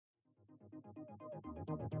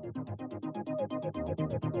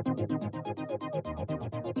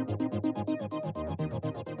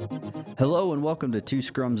Hello and welcome to Two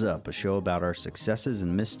Scrums Up, a show about our successes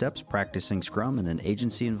and missteps practicing Scrum in an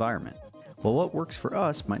agency environment. While what works for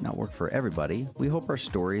us might not work for everybody, we hope our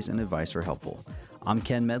stories and advice are helpful. I'm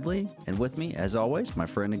Ken Medley, and with me, as always, my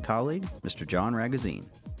friend and colleague, Mr. John Ragazine.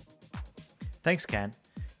 Thanks, Ken.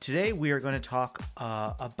 Today we are going to talk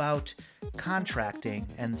about contracting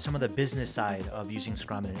and some of the business side of using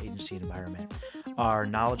Scrum in an agency environment. Our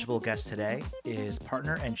knowledgeable guest today is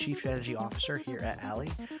Partner and Chief Strategy Officer here at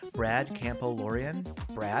Alley, Brad Campo-Lorian.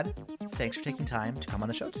 Brad, thanks for taking time to come on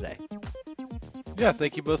the show today. Yeah,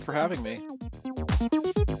 thank you both for having me.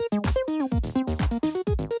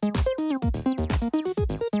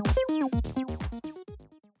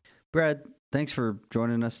 Brad, thanks for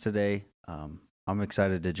joining us today. I'm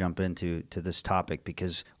excited to jump into this topic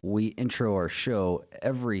because we intro our show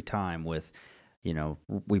every time with,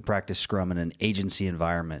 we practice Scrum in an agency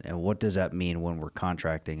environment, and what does that mean when we're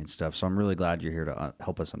contracting and stuff. So I'm really glad you're here to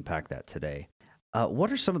help us unpack that today.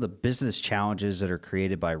 What are some of the business challenges that are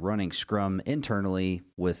created by running Scrum internally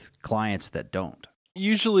with clients that don't?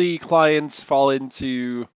 Usually clients fall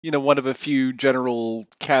into, one of a few general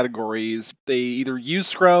categories. They either use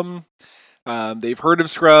Scrum, they've heard of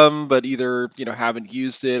Scrum, but either, haven't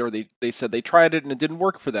used it, or they said they tried it and it didn't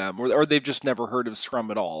work for them, or they've just never heard of Scrum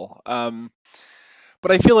at all.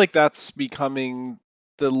 But I feel like that's becoming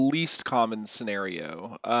the least common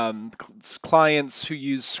scenario. Clients who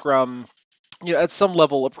use Scrum, at some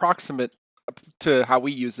level approximate to how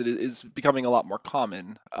we use it is becoming a lot more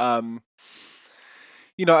common. I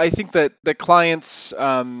think that clients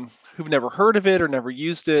who've never heard of it or never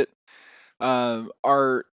used it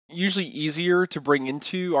are usually easier to bring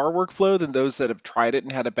into our workflow than those that have tried it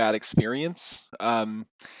and had a bad experience. And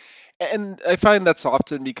I find that's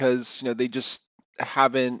often because they just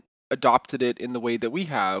haven't adopted it in the way that we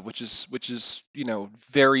have, which is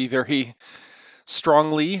very, very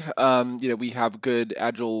strongly. We have good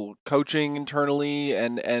agile coaching internally,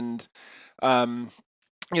 and so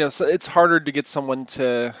it's harder to get someone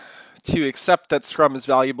to accept that Scrum is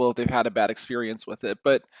valuable if they've had a bad experience with it.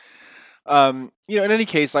 But in any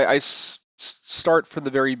case, I start from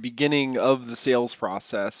the very beginning of the sales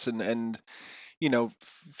process and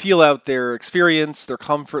feel out their experience, their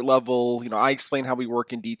comfort level. I explain how we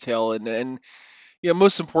work in detail, and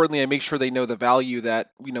most importantly, I make sure they know the value that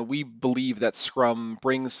we believe that Scrum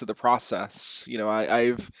brings to the process.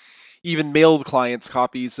 I've even mailed clients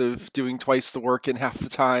copies of doing twice the work in half the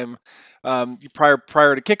time prior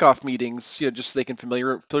to kickoff meetings, just so they can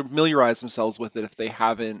familiarize themselves with it if they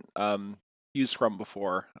haven't used Scrum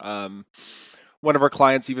before. One of our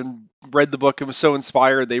clients even read the book and was so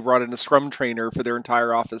inspired they brought in a Scrum trainer for their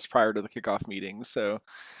entire office prior to the kickoff meeting. So,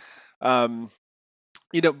 but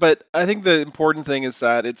I think the important thing is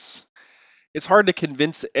that it's hard to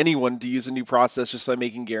convince anyone to use a new process just by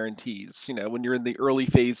making guarantees. When you're in the early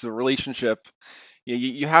phase of a relationship,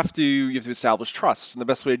 you have to establish trust, and the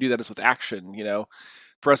best way to do that is with action.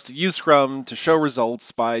 For us to use Scrum to show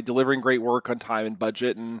results by delivering great work on time and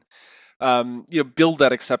budget, and build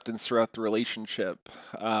that acceptance throughout the relationship.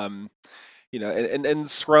 And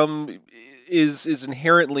Scrum is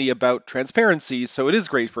inherently about transparency, so it is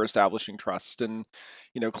great for establishing trust. And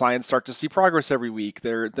clients start to see progress every week.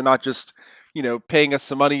 They're not just paying us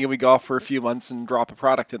some money and we go off for a few months and drop a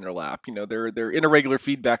product in their lap. They're in a regular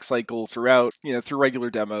feedback cycle throughout, through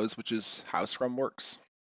regular demos, which is how Scrum works.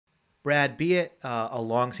 Brad, be it a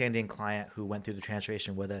longstanding client who went through the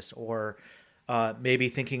transformation with us, or maybe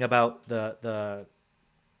thinking about the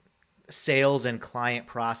sales and client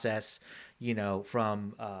process,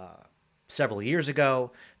 from several years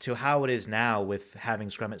ago to how it is now with having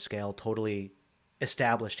Scrum at scale totally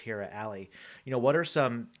established here at Alley. What are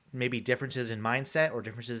some maybe differences in mindset or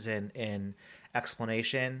differences in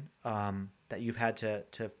explanation that you've had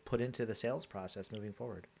to put into the sales process moving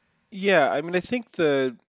forward? Yeah, I mean, I think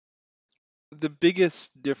the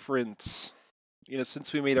biggest difference,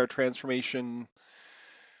 since we made our transformation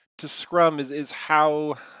to Scrum is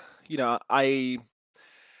how,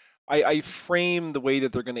 I frame the way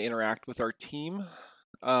that they're going to interact with our team.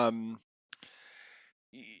 Um,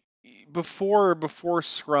 before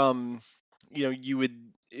Scrum,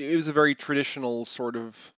 it was a very traditional sort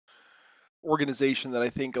of organization that I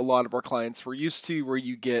think a lot of our clients were used to, where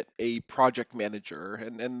you get a project manager,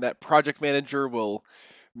 and that project manager will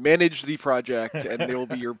manage the project, and they'll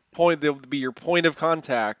be your point of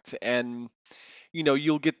contact, and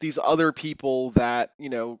you'll get these other people that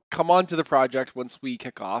come onto the project once we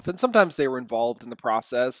kick off, and sometimes they were involved in the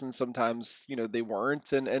process, and sometimes they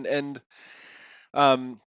weren't, and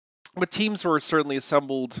um, but teams were certainly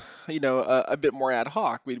assembled, a bit more ad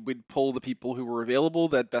hoc. We'd pull the people who were available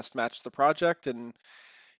that best matched the project, and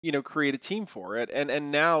create a team for it.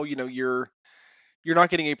 And now, you're not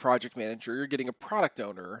getting a project manager, you're getting a product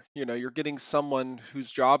owner. You're getting someone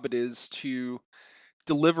whose job it is to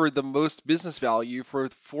deliver the most business value for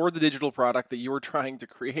the digital product that you are trying to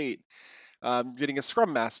create. Getting a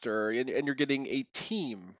scrum master, and you're getting a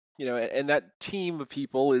team. And that team of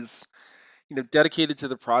people is dedicated to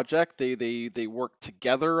the project. They work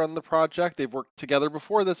together on the project. They've worked together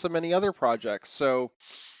before this on many other projects. So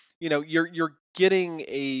you're getting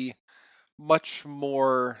a much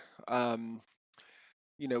more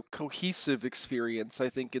cohesive experience, I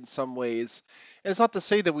think, in some ways. And it's not to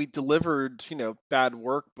say that we delivered bad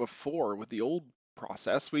work before with the old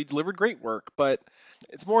process. We delivered great work, but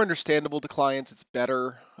it's more understandable to clients. It's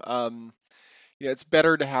better. It's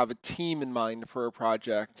better to have a team in mind for a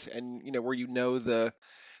project, and where the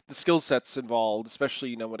skill sets involved,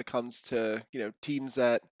 especially when it comes to teams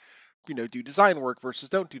that do design work versus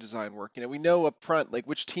don't do design work. We know up front like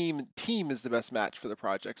which team is the best match for the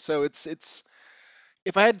project. So it's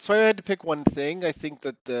if I had to pick one thing, I think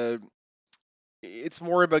that the it's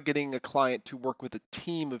more about getting a client to work with a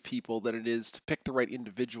team of people than it is to pick the right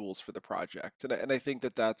individuals for the project. And I think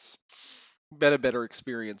that that's been a better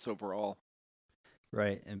experience overall.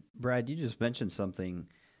 Right. And Brad, you just mentioned something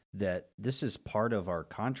that this is part of our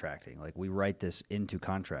contracting. Like we write this into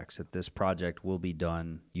contracts that this project will be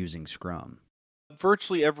done using Scrum.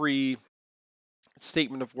 Virtually every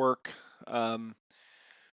statement of work, um,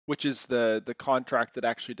 which is the contract that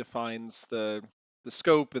actually defines the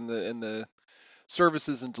scope and the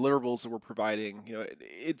services and deliverables that we're providing.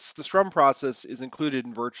 It's the Scrum process is included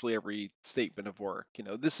in virtually every statement of work.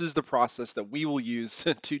 This is the process that we will use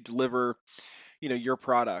to deliver your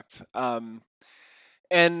product. And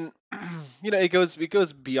it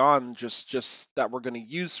goes beyond just that we're going to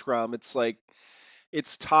use Scrum. It's like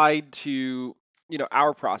it's tied to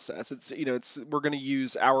our process. It's we're going to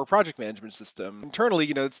use our project management system internally.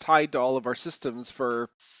 It's tied to all of our systems for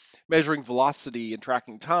measuring velocity and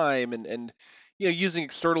tracking time, and using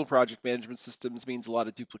external project management systems means a lot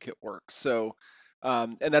of duplicate work. So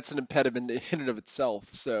and that's an impediment in and of itself.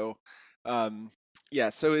 So um, yeah,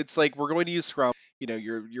 so it's like we're going to use Scrum.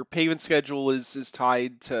 Your payment schedule is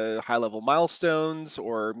tied to high level milestones,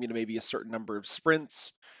 or maybe a certain number of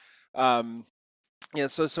sprints. um, yeah,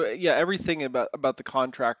 so yeah, everything about the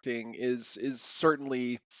contracting is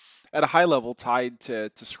certainly at a high level tied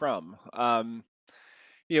to Scrum.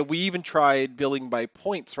 We even tried billing by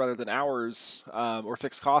points rather than hours, or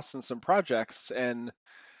fixed costs in some projects, and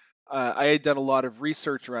I had done a lot of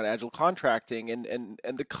research around agile contracting, and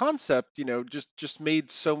the concept, just made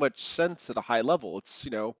so much sense at a high level. It's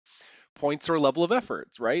points are a level of effort,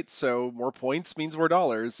 right? So more points means more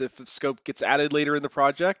dollars. If the scope gets added later in the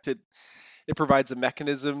project, it provides a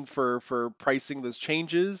mechanism for pricing those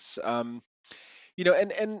changes. And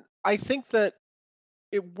I think that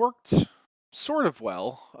it worked sort of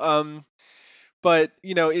well. But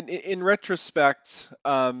in retrospect,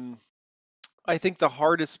 I think the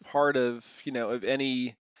hardest part of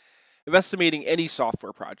estimating any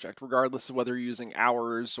software project, regardless of whether you're using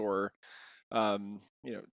hours or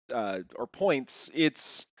or points,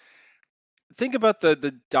 it's think about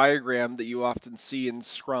the diagram that you often see in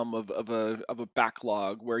Scrum of a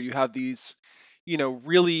backlog where you have these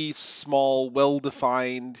really small,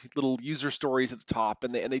 well-defined little user stories at the top,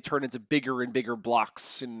 and they turn into bigger and bigger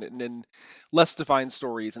blocks, and then less defined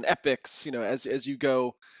stories and epics, as you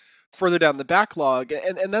go further down the backlog.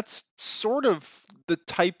 And that's sort of the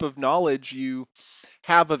type of knowledge you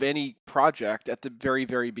have of any project at the very,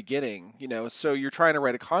 very beginning. So you're trying to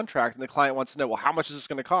write a contract, and the client wants to know, well, how much is this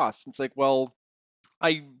going to cost? And it's like, well,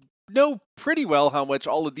 I know pretty well how much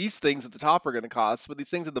all of these things at the top are going to cost, but these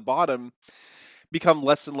things at the bottom become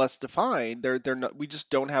less and less defined. They're not. We just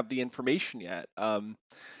don't have the information yet.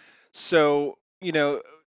 So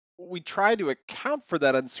we try to account for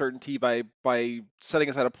that uncertainty by setting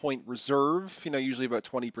aside a point reserve. Usually about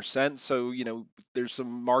 20%. So there's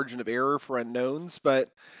some margin of error for unknowns,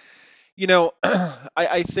 but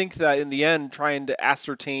I think that in the end, trying to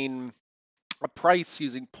ascertain a price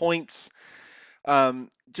using points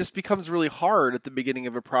just becomes really hard at the beginning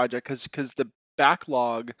of a project because the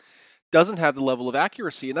backlog doesn't have the level of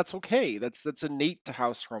accuracy, and that's okay. That's innate to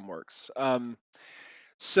how Scrum works.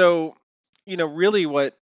 So, really,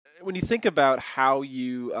 what when you think about how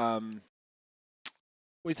you when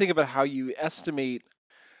you think about how you estimate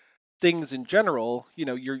things in general,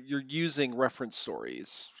 you're using reference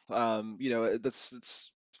stories. That's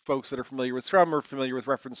it's folks that are familiar with Scrum are familiar with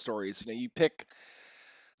reference stories. You pick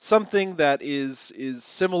something that is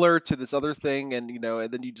similar to this other thing, and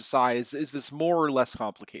then you decide is this more or less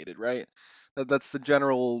complicated, right? That's the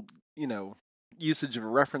general usage of a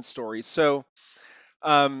reference story. So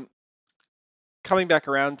um, coming back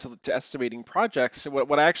around to estimating projects,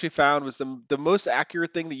 what I actually found was the most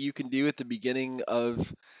accurate thing that you can do at the beginning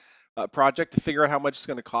of a project to figure out how much it's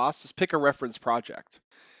going to cost is pick a reference project.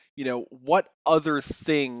 What other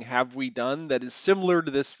thing have we done that is similar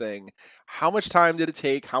to this thing? How much time did it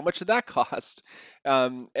take? How much did that cost?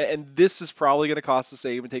 And this is probably going to cost the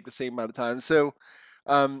same and take the same amount of time. So,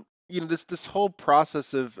 this whole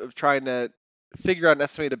process of trying to figure out and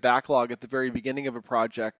estimate a backlog at the very beginning of a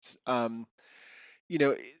project, you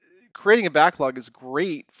know, creating a backlog is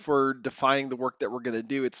great for defining the work that we're going to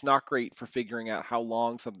do. It's not great for figuring out how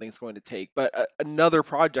long something's going to take, but another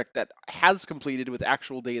project that has completed with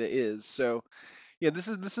actual data is. So,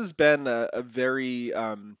 this has been a very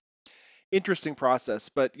interesting process,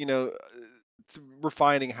 but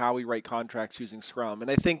refining how we write contracts using Scrum. And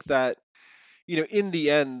I think that, in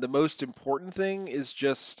the end, the most important thing is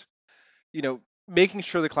just you know, making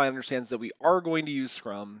sure the client understands that we are going to use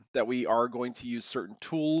Scrum, that we are going to use certain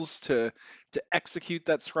tools to execute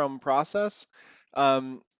that Scrum process,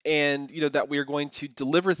 and that we are going to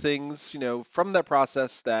deliver things, from that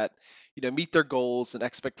process that meet their goals and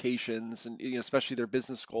expectations, and especially their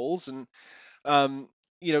business goals, and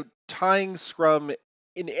tying Scrum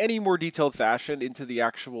in any more detailed fashion into the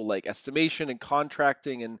actual like estimation and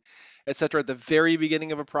contracting and et cetera at the very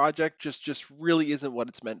beginning of a project just really isn't what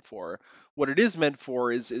it's meant for. What it is meant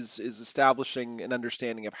for is establishing an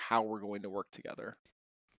understanding of how we're going to work together.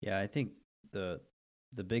 Yeah, I think the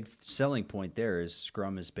big selling point there is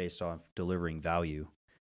Scrum is based on delivering value,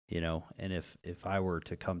 and if I were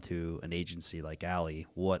to come to an agency like Alley,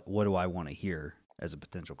 what do I want to hear as a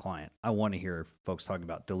potential client? I want to hear folks talking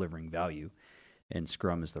about delivering value, and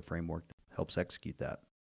Scrum is the framework that helps execute that.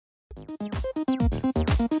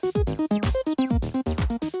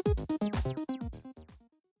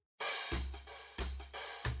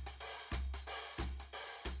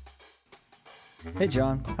 Hey,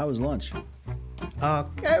 John, how was lunch?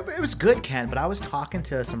 It was good, Ken, but I was talking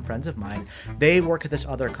to some friends of mine. They work at this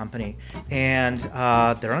other company, and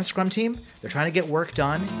they're on a Scrum team. They're trying to get work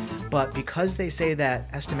done, but because they say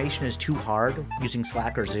that estimation is too hard using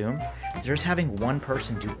Slack or Zoom, they're just having one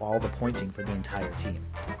person do all the pointing for the entire team.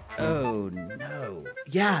 Oh, no.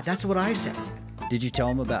 Yeah, that's what I said. Did you tell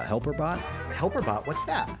them about HelperBot? HelperBot, what's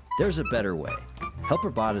that? There's a better way.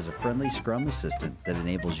 HelperBot is a friendly Scrum assistant that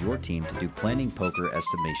enables your team to do planning poker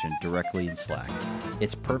estimation directly in Slack.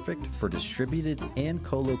 It's perfect for distributed and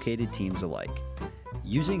co-located teams alike.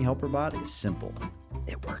 Using HelperBot is simple.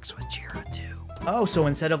 It works with Jira too. Oh, so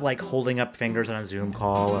instead of like holding up fingers on a Zoom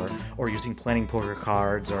call or using planning poker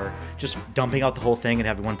cards or just dumping out the whole thing and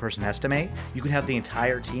having one person estimate, you can have the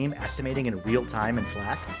entire team estimating in real time in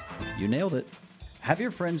Slack? You nailed it. Have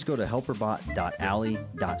your friends go to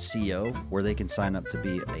helperbot.alley.co where they can sign up to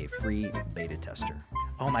be a free beta tester.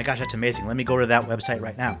 Oh my gosh, that's amazing. Let me go to that website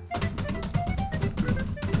right now.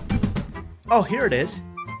 Oh, here it is.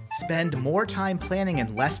 Spend more time planning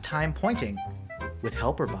and less time pointing with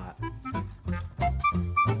HelperBot.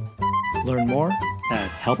 Learn more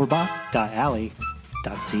at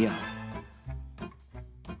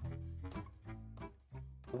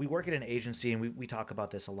helperbot.alley.co. We work at an agency and we talk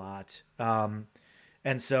about this a lot.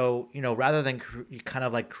 And so, rather than kind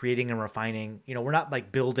of like creating and refining, we're not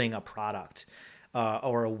like building a product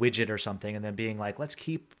or a widget or something and then being like, let's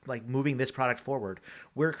keep like moving this product forward.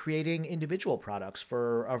 We're creating individual products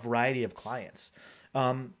for a variety of clients.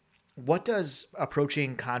 What does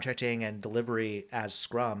approaching contracting and delivery as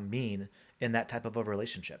Scrum mean in that type of a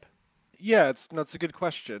relationship? Yeah, that's a good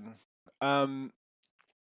question.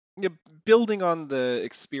 Building on the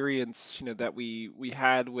experience that we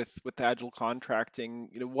had with agile contracting,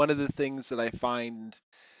 one of the things that I find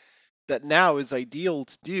that now is ideal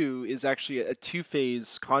to do is actually a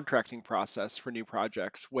two-phase contracting process for new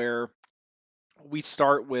projects where we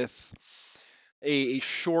start with a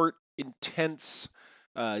short, intense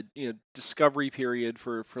discovery period,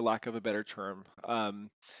 for lack of a better term, of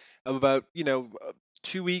about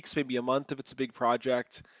 2 weeks, maybe a month if it's a big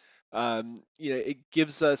project. It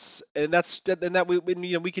gives us, and that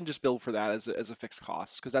we can just bill for that as a fixed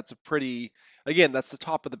cost, because that's that's the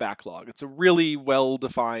top of the backlog. It's a really well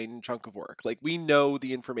defined chunk of work. Like, we know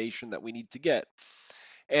the information that we need to get,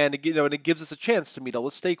 and it gives us a chance to meet all the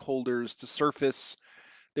stakeholders, to surface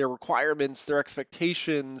their requirements, their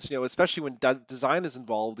expectations. Especially when design is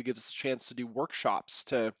involved, it gives us a chance to do workshops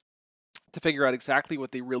to figure out exactly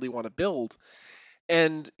what they really want to build,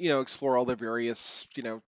 and explore all the various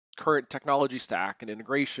current technology stack and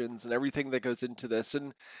integrations and everything that goes into this.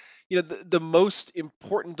 And the most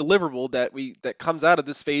important deliverable that comes out of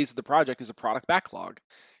this phase of the project is a product backlog.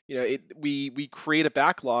 We create a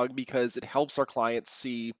backlog because it helps our clients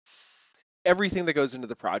see everything that goes into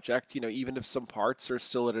the project. Even if some parts are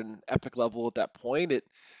still at an epic level at that point, it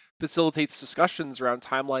facilitates discussions around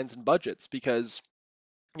timelines and budgets because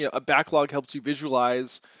a backlog helps you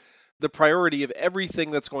visualize the priority of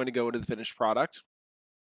everything that's going to go into the finished product.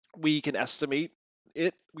 We can estimate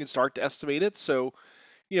it. We can start to estimate it. So,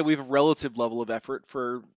 we have a relative level of effort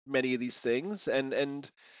for many of these things. And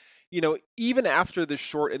even after this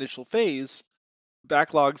short initial phase,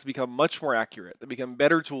 backlogs become much more accurate. They become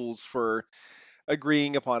better tools for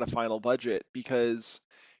agreeing upon a final budget because,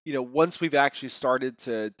 once we've actually started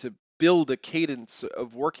to build a cadence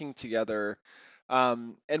of working together,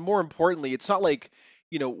 and more importantly, it's not like,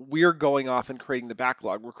 we're going off and creating the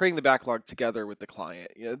backlog. We're creating the backlog together with the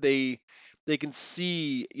client. They can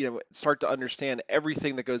see, start to understand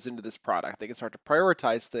everything that goes into this product. They can start to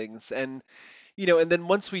prioritize things. And then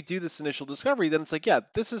once we do this initial discovery, then it's like, yeah,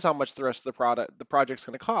 this is how much the rest of the project's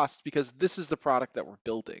going to cost because this is the product that we're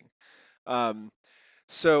building. Um,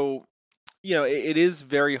 so, it is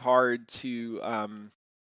very hard to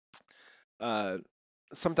uh,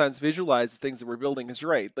 sometimes visualize the things that we're building. Because you're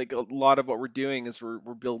right, like a lot of what we're doing is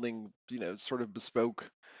we're building, sort of bespoke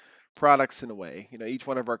products in a way. Each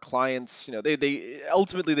one of our clients, they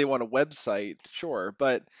ultimately they want a website, sure,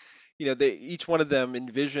 but each one of them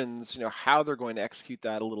envisions, how they're going to execute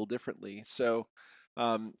that a little differently. So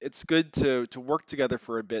it's good to work together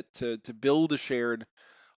for a bit to build a shared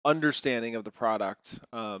understanding of the product,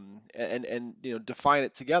 and define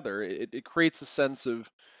it together. It creates a sense of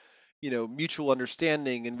mutual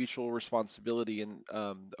understanding and mutual responsibility and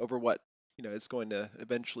over what is going to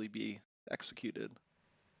eventually be executed.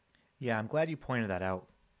 Yeah, I'm glad you pointed that out,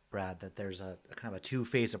 Brad, that there's a kind of a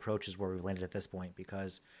two-phase approach is where we've landed at this point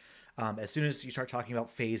because as soon as you start talking about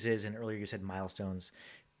phases, and earlier you said milestones,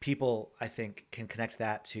 people, I think, can connect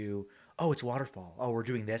that to, oh, it's waterfall. Oh, we're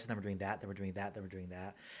doing this, and then we're doing that, then we're doing that, then we're doing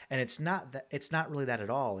that. And it's not that, it's not really that at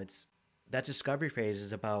all. It's that discovery phase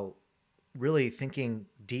is about really thinking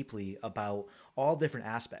deeply about all different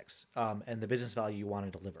aspects and the business value you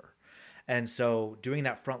want to deliver. And so doing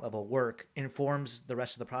that front level work informs the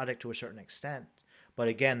rest of the project to a certain extent. But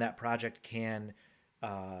again, that project can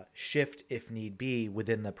shift if need be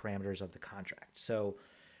within the parameters of the contract. So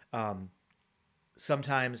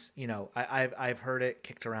sometimes, I've heard it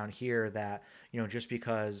kicked around here that, just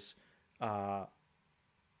because we're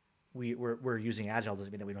using agile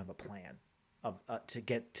doesn't mean that we don't have a plan of to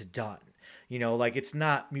get to done. Like it's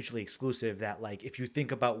not mutually exclusive that like if you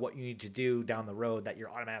think about what you need to do down the road that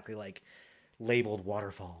you're automatically like labeled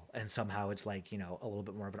waterfall and somehow it's like, a little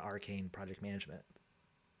bit more of an arcane project management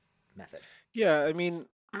method. Yeah, I mean,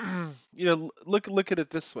 look at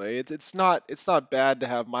it this way. It's not bad to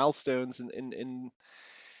have milestones in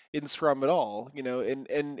Scrum at all. And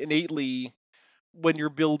innately when you're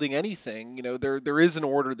building anything, there is an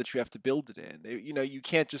order that you have to build it in. You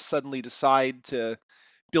can't just suddenly decide to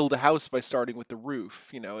build a house by starting with the roof.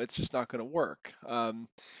 It's just not going to work.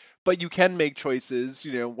 But you can make choices,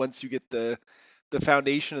 once you get the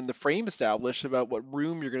foundation and the frame established about what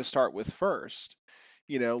room you're going to start with first.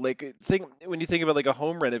 Like think when you think about like a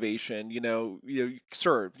home renovation,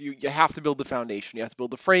 sure, you have to build the foundation, you have to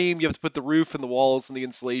build the frame, you have to put the roof and the walls and the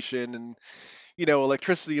insulation and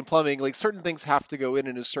electricity and plumbing. Like certain things have to go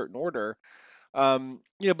in a certain order.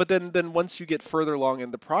 But then once you get further along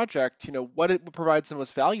in the project, what it provides the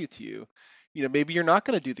most value to you. Maybe you're not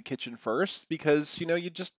going to do the kitchen first because you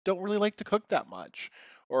just don't really like to cook that much,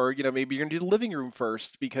 or maybe you're going to do the living room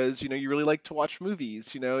first because you really like to watch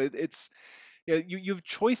movies. It's you have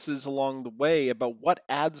choices along the way about what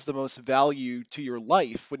adds the most value to your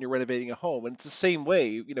life when you're renovating a home, and it's the same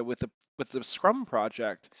way with the Scrum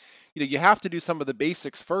project. You have to do some of the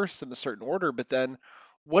basics first in a certain order, but then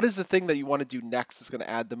what is the thing that you want to do next is going to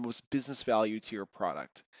add the most business value to your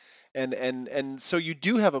product. And so you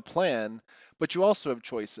do have a plan, but you also have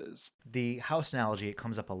choices. The house analogy, it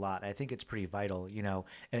comes up a lot. I think it's pretty vital, and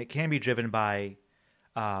it can be driven by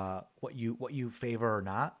what you favor or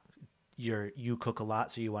not. You cook a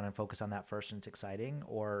lot, so you want to focus on that first, and it's exciting.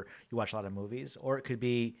 Or you watch a lot of movies, or it could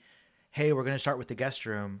be, hey, we're going to start with the guest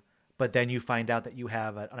room, but then you find out that you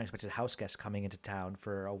have an unexpected house guest coming into town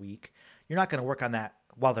for a week. You're not going to work on that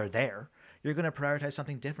while they're there. You're going to prioritize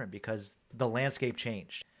something different because the landscape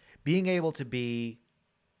changed. Being able to be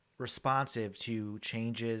responsive to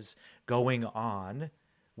changes going on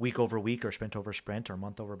week over week or sprint over sprint or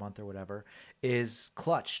month over month or whatever is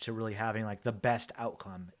clutch to really having like the best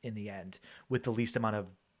outcome in the end with the least amount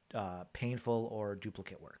of painful or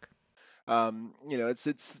duplicate work.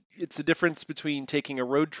 It's a difference between taking a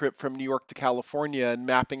road trip from New York to California and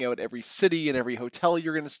mapping out every city and every hotel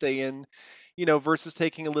you're going to stay in, versus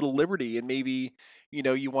taking a little liberty and maybe,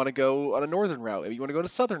 you want to go on a northern route, maybe you want to go on a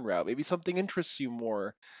southern route, maybe something interests you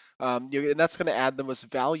more, and that's going to add the most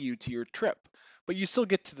value to your trip, but you still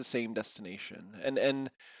get to the same destination. And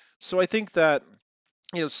so I think that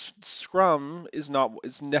Scrum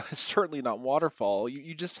certainly not waterfall.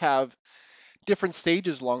 You just have different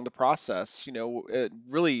stages along the process,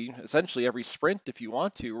 really essentially every sprint if you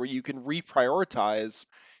want to, where you can reprioritize,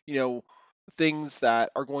 you know, things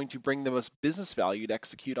that are going to bring the most business value to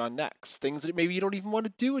execute on next, things that maybe you don't even want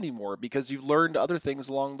to do anymore because you've learned other things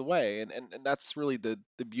along the way. And that's really the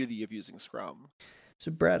beauty of using Scrum.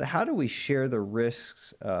 So, Brad, how do we share the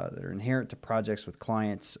risks that are inherent to projects with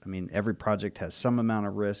clients? I mean, every project has some amount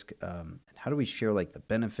of risk. And how do we share like the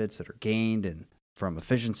benefits that are gained and from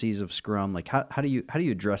efficiencies of Scrum? Like, how do you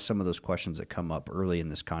address some of those questions that come up early in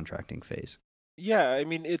this contracting phase? Yeah, I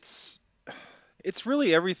mean, it's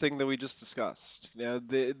really everything that we just discussed.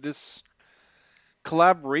 This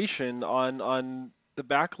collaboration on the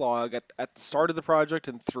backlog at the start of the project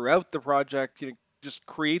and throughout the project, just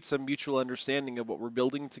creates a mutual understanding of what we're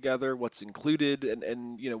building together, what's included,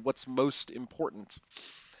 and what's most important.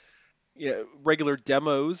 Regular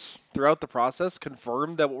demos throughout the process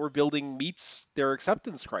confirm that what we're building meets their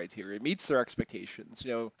acceptance criteria, meets their expectations.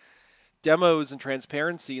 Demos and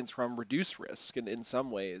transparency in Scrum reduce risk in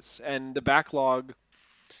some ways, and the backlog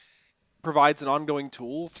provides an ongoing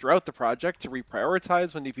tool throughout the project to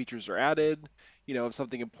reprioritize when new features are added. If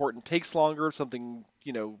something important takes longer, if something,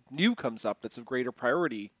 new comes up that's of greater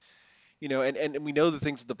priority, and we know the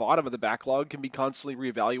things at the bottom of the backlog can be constantly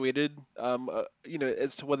reevaluated,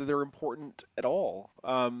 as to whether they're important at all.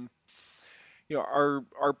 Our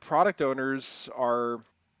product owners are,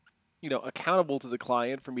 accountable to the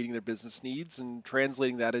client for meeting their business needs and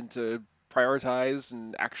translating that into prioritized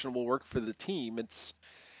and actionable work for the team.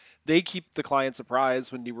 They keep the client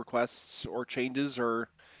surprised when new requests or changes are,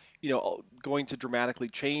 going to dramatically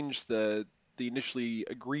change the initially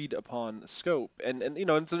agreed upon scope. And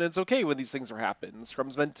it's okay when these things are happen.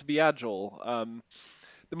 Scrum's meant to be agile.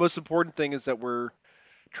 The most important thing is that we're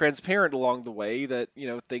transparent along the way. That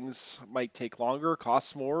things might take longer,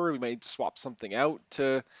 cost more. We might swap something out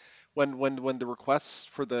to when the requests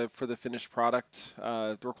for the finished product,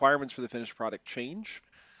 the requirements for the finished product change.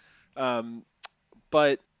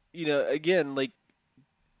 But again, like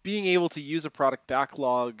being able to use a product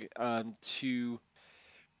backlog to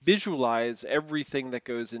visualize everything that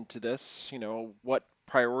goes into this, what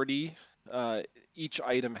priority each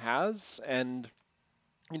item has, and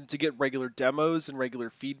to get regular demos and regular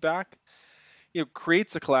feedback,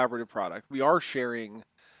 creates a collaborative product. We are sharing,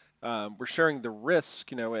 we're sharing the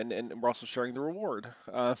risk, and we're also sharing the reward.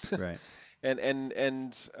 Right.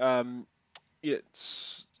 And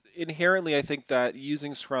it's inherently, I think that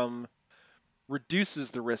using Scrum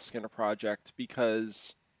reduces the risk in a project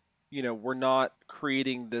because we're not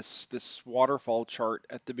creating this waterfall chart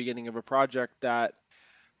at the beginning of a project that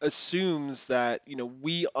assumes that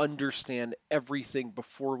we understand everything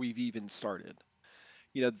before we've even started.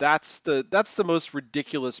 That's the most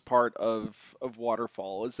ridiculous part of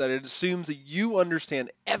waterfall, is that it assumes that you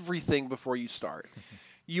understand everything before you start.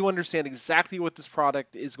 You understand exactly what this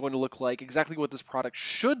product is going to look like, exactly what this product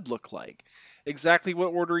should look like, exactly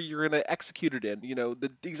what order you're going to execute it in,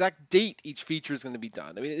 the exact date each feature is going to be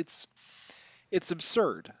done. I mean, it's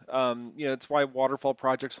absurd. It's why waterfall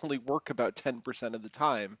projects only work about 10% of the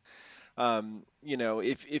time.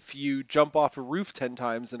 If you jump off a roof 10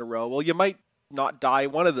 times in a row, well, you might not die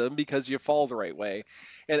one of them because you fall the right way.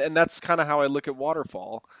 And that's kind of how I look at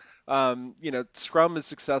waterfall. Scrum is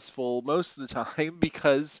successful most of the time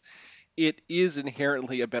because it is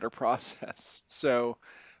inherently a better process. So,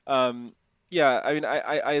 yeah, I mean,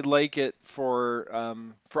 I like it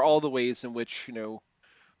for all the ways in which,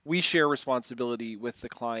 we share responsibility with the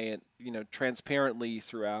client, transparently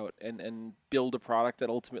throughout, and build a product that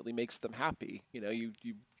ultimately makes them happy. You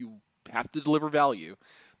have to deliver value.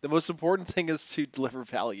 The most important thing is to deliver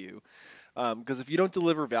value. Because if you don't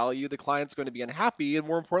deliver value, the client's going to be unhappy, and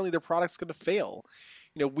more importantly, their product's going to fail.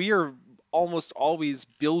 We are almost always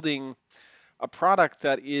building a product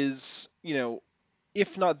that is,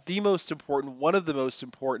 if not the most important, one of the most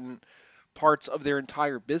important parts of their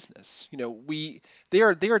entire business. They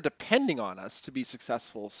are depending on us to be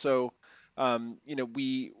successful. So,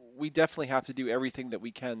 we definitely have to do everything that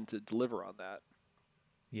we can to deliver on that.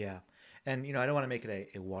 Yeah. And, I don't want to make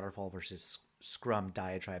it a waterfall versus Scrum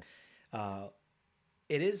diatribe.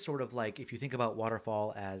 It is sort of like, if you think about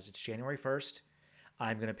waterfall as it's January 1st,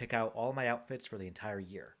 I'm going to pick out all my outfits for the entire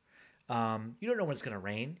year. You don't know when it's going to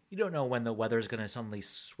rain. You don't know when the weather is going to suddenly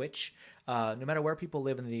switch. No matter where people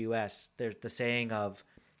live in the U.S., there's the saying of,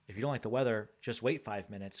 if you don't like the weather, just wait 5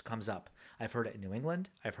 minutes, comes up. I've heard it in New England.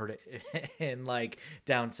 I've heard it in like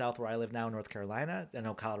down south where I live now, North Carolina. I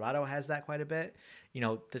know Colorado has that quite a bit. You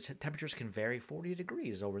know, the temperatures can vary 40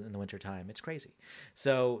 degrees over in the wintertime. It's crazy.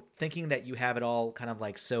 So thinking that you have it all kind of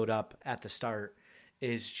like sewed up at the start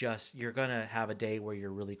is just, you're going to have a day where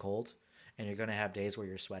you're really cold and you're going to have days where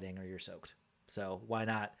you're sweating or you're soaked. So why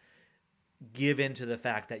not give in to the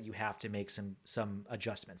fact that you have to make some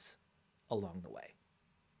adjustments along the way.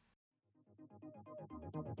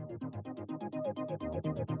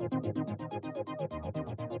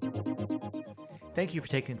 Thank you for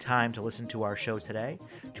taking time to listen to our show today.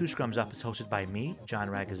 Two Scrums Up is hosted by me, John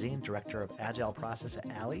Ragazine, Director of Agile Process at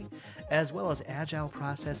Alley, as well as Agile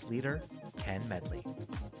Process Leader Ken Medley.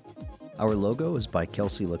 Our logo is by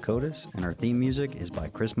Kelsey Lakotis, and our theme music is by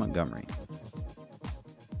Chris Montgomery.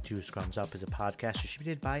 Two Scrums Up is a podcast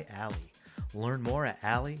distributed by Alley. Learn more at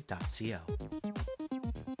alley.co.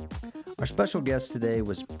 Our special guest today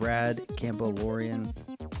was Brad Campbell-Lorian,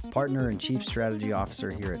 Partner and Chief Strategy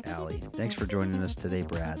Officer here at Alley. Thanks for joining us today,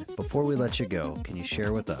 Brad. Before we let you go, can you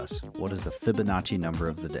share with us what is the Fibonacci number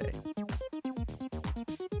of the day?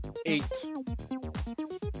 8.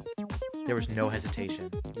 There was no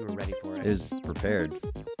hesitation. You were ready for it. It was prepared.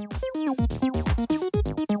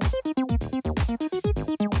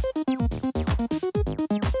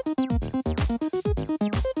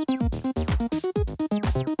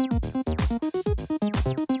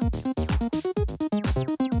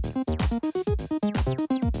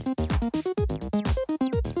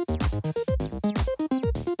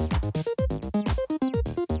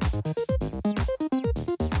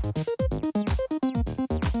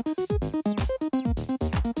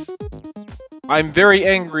 I'm very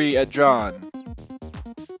angry at John.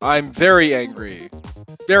 I'm very angry.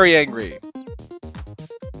 Very angry.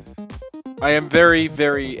 I am very,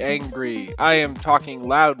 very angry. I am talking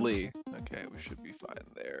loudly. Okay, we should be fine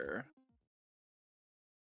there.